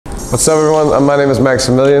What's up everyone, my name is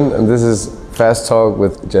Maximillian and this is Fast Talk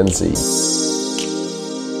with Gen Z.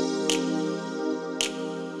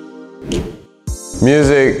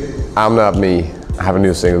 Music, I'm Not Me. I have a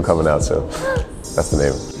new single coming out soon. That's the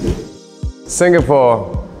name.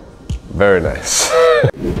 Singapore, very nice.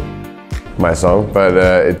 My song, but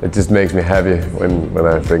it just makes me happy when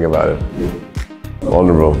I think about it.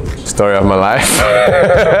 Vulnerable. Story of my life.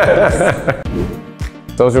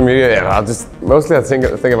 Social media, yeah, mostly I think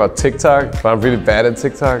about TikTok, but I'm really bad at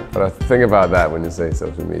TikTok, but I think about that when you say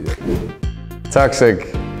social media.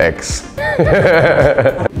 Toxic X.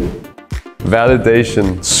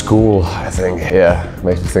 Validation. School, I think. Yeah,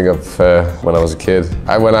 makes me think of when I was a kid.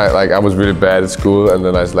 I was really bad at school, and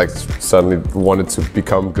then I suddenly wanted to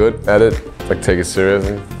become good at it, take it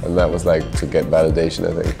seriously, and that was to get validation,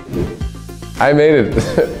 I think. I made it.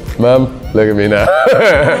 Mom, look at me now.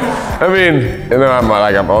 I mean,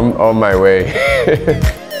 I'm on my way.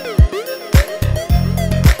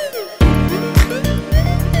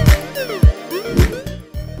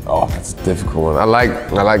 Oh, that's a difficult one. I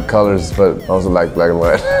like colors, but I also like black and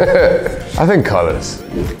white. I think colors.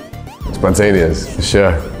 Spontaneous, for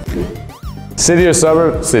sure. City or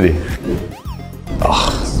suburb? City.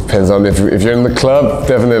 Oh, depends on if you're in the club,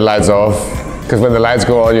 definitely lights off. Because when the lights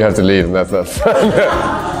go on, you have to leave, and that's not fun.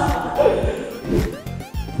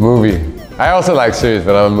 Movie. I also like series,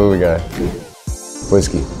 but I'm a movie guy.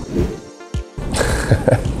 Whiskey.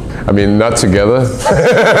 I mean, not together.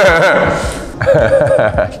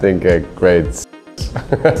 I think great.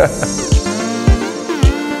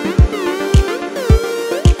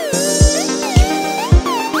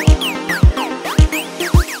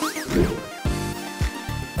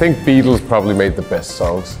 I think Beatles probably made the best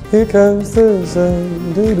songs. Here comes the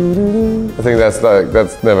sun, doo doo doo doo. I think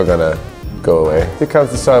that's never gonna go away. Here comes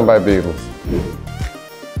the sun by Beatles.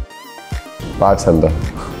 Bartender.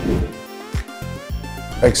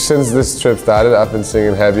 Since this trip started, I've been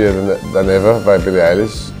singing Happier Than Ever by Billie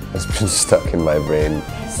Eilish. It's been stuck in my brain.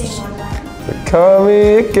 Call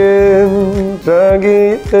me again, drunk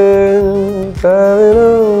again,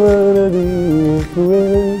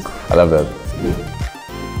 I love that.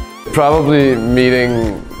 Probably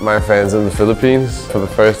meeting my fans in the Philippines for the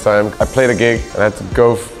first time. I played a gig and I had to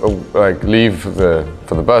go, leave for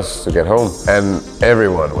the bus to get home, and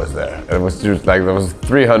everyone was there. It was just there was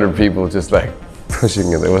 300 people just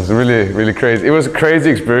pushing it. It was really, really crazy. It was a crazy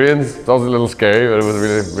experience. It's also a little scary, but it was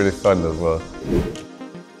really, really fun as well.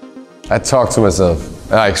 I talk to myself.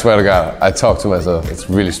 I swear to God, I talk to myself. It's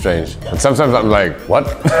really strange. And sometimes I'm like, what?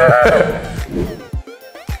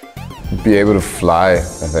 Be able to fly, I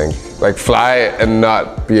think. Fly and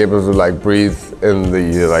not be able to breathe in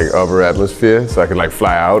the upper atmosphere, so I can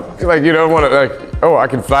fly out. You don't want to oh, I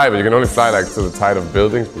can fly, but you can only fly to the height of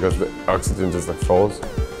buildings because the oxygen just falls.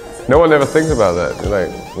 No one ever thinks about that.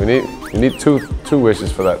 You need two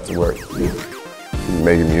wishes for that to work.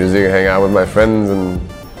 Making music, hang out with my friends, and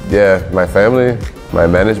yeah, my family, my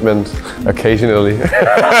management, occasionally.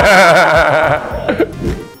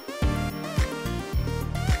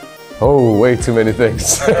 Oh, way too many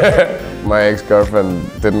things. My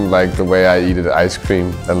ex-girlfriend didn't like the way I eated ice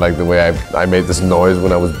cream and the way I made this noise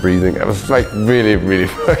when I was breathing. It was really, really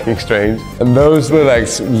fucking strange. And those were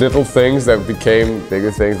little things that became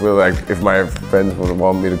bigger things. Were if my friends would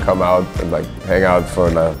want me to come out and hang out for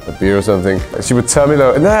a beer or something, she would tell me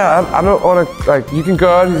nah, I don't want to, you can go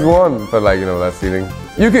out if you want. But that feeling,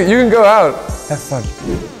 you can go out, have fun.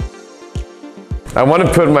 I want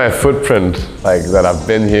to put my footprint, that I've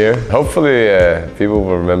been here. Hopefully people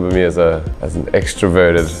will remember me as an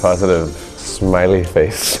extroverted, positive, smiley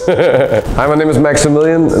face. Hi, my name is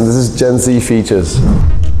Maximillian and this is Gen Z Features.